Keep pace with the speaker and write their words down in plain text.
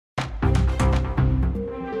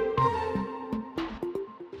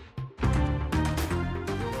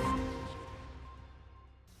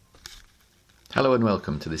Hello and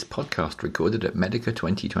welcome to this podcast recorded at Medica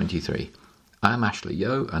 2023. I'm Ashley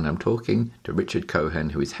Yeo and I'm talking to Richard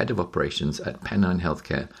Cohen, who is Head of Operations at Pennine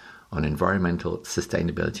Healthcare on environmental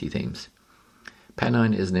sustainability themes.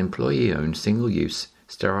 Pennine is an employee-owned single-use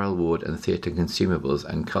sterile ward and theatre consumables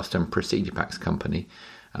and custom procedure packs company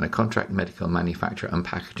and a contract medical manufacturer and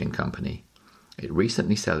packaging company. It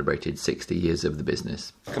recently celebrated 60 years of the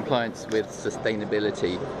business. Compliance with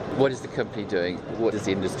sustainability. What is the company doing? What does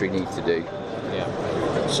the industry need to do?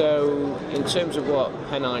 Yeah. So in terms of what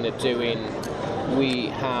Pennine are doing, we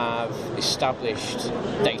have established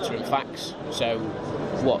data and facts. So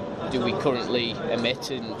what do we currently emit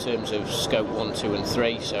in terms of scope 1, 2 and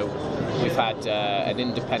 3? So we've had an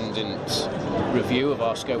independent review of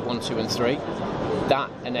our scope 1, 2 and 3. That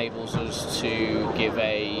enables us to give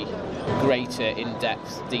a greater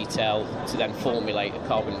in-depth detail to then formulate a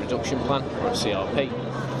carbon reduction plan, or a CRP.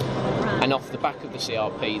 And off the back of the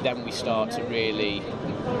CRP, then we start to really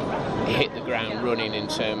hit the ground running in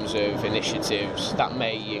terms of initiatives. That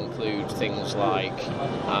may include things like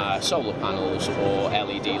solar panels or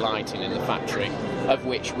LED lighting in the factory, of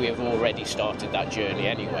which we have already started that journey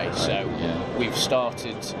anyway. So we've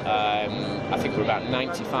started, I think we're about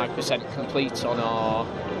 95% complete on our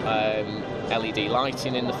LED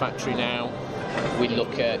lighting in the factory now. We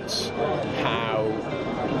look at how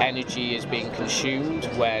energy is being consumed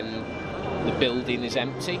when the building is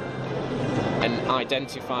empty and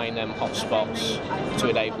identifying them hotspots to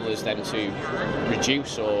enable us then to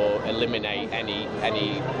reduce or eliminate any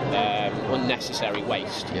unnecessary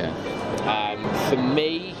waste. For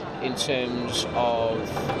me, in terms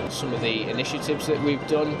of some of the initiatives that we've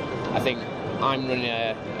done, I think I'm running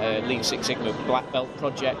a Lean Six Sigma Black Belt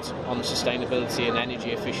project on sustainability and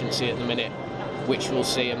energy efficiency at the minute, which will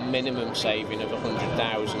see a minimum saving of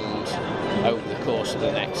 100,000 over the course of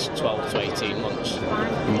the next 12 to 18 months.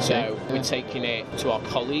 Okay. So we're taking it to our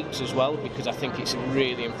colleagues as well, because I think it's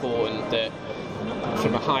really important that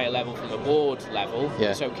from a higher level, from a board level,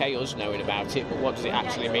 it's okay us knowing about it, but what does it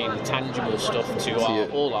actually mean, the tangible stuff to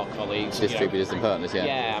all our colleagues, distributors and partners.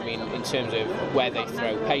 I mean, in terms of where they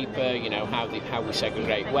throw paper, how we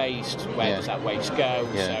segregate waste, where does that waste go.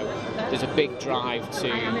 So there's a big drive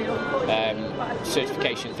to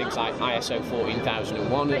certification, things like ISO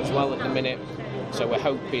 14001 as well at the minute. So we're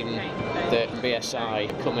hoping that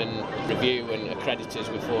BSI come and review and accredit us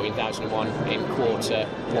with 14001 in quarter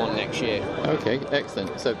 1 next year. Okay,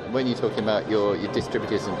 excellent. So when you're talking about your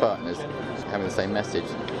distributors and partners having the same message,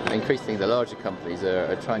 increasingly the larger companies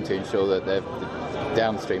are trying to ensure that they're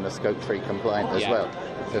downstream are scope 3 compliant as well.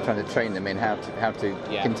 So trying to train them in how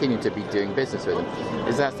to continue to be doing business with them.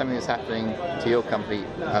 Is that something that's happening to your company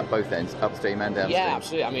at both ends, upstream and downstream? Yeah,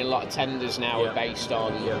 absolutely. I mean, a lot of tenders now are based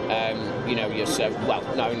on,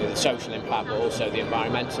 not only the social impact but also the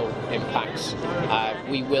environmental impacts.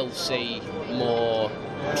 We will see more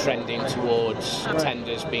trending towards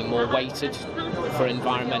tenders being more weighted for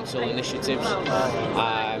environmental initiatives.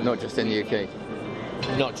 Not just in the UK.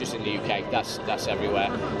 Not just in the UK, that's everywhere.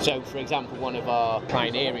 So, for example, one of our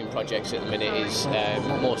pioneering projects at the minute is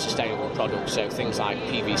more sustainable products, so things like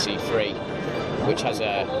PVC-free, which has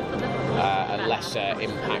a lesser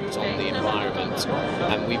impact on the environment,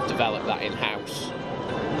 and we've developed that in-house.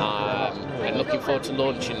 And looking forward to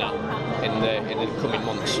launching that in the coming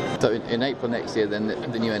months. So in April next year, then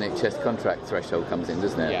the new NHS contract threshold comes in,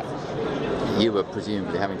 doesn't it? Yeah. You were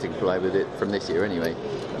presumably having to comply with it from this year anyway.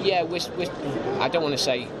 Yeah, I don't want to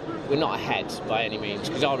say we're not ahead by any means,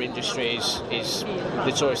 because our industry is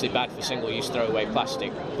notoriously bad for single-use throwaway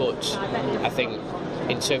plastic. But I think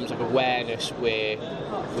in terms of awareness, we're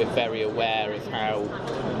very aware of how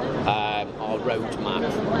our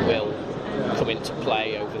roadmap will come into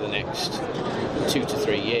play over the next 2 to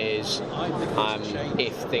 3 years.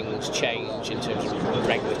 If things change in terms of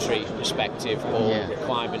regulatory perspective or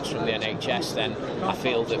requirements from the NHS, then I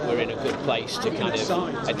feel that we're in a good place to kind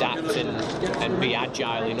of adapt and be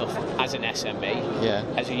agile enough as an SME,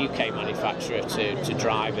 as a UK manufacturer, to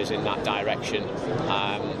drive us in that direction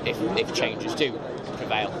if changes do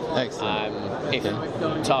prevail. Excellent.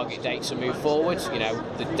 If target dates are moved forward,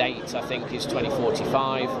 the date I think is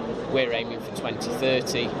 2045. We're aiming for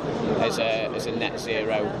 2030 as a net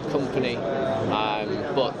zero company,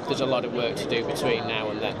 but there's a lot of work to do between now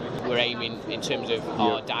and then. We're aiming in terms of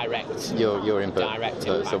our direct your input. Direct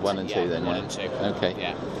so, impact. So 1 and 2 then. 1 and 2. Okay.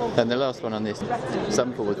 Yeah. And the last one on this,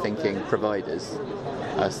 some forward-thinking providers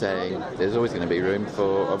are saying there's always going to be room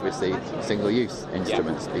for obviously single-use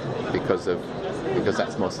instruments because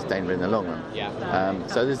that's more sustainable in the long run.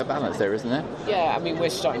 So there's a balance there, isn't there? Yeah, I mean, we're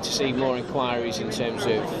starting to see more inquiries in terms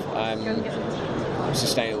of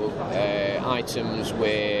sustainable items.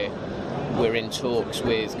 We're we're in talks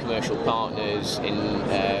with commercial partners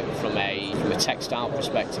from a textile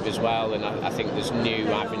perspective as well, and I think there's new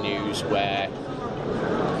avenues where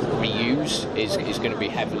reuse is going to be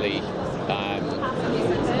heavily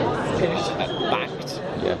backed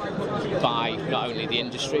by not only the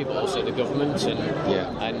industry but also the government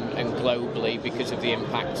and globally, because of the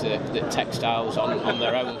impact that textiles on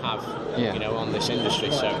their own have on this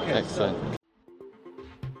industry. So excellent.